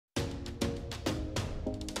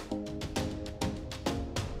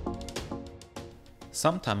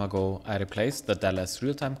Some time ago I replaced the Dallas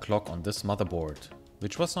real-time clock on this motherboard,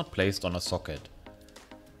 which was not placed on a socket.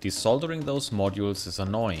 Desoldering those modules is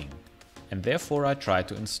annoying, and therefore I tried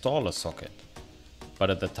to install a socket. But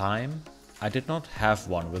at the time, I did not have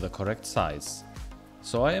one with the correct size,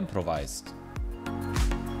 so I improvised.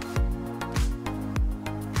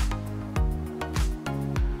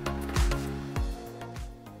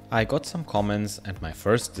 I got some comments and my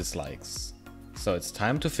first dislikes, so it's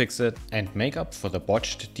time to fix it and make up for the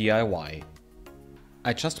botched DIY.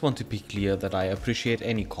 I just want to be clear that I appreciate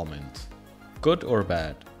any comment, good or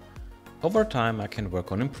bad. Over time I can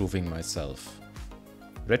work on improving myself.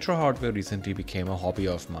 Retro hardware recently became a hobby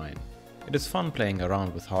of mine. It is fun playing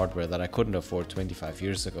around with hardware that I couldn't afford 25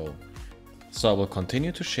 years ago. So I will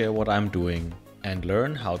continue to share what I'm doing and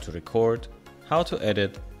learn how to record, how to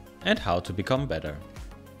edit, and how to become better.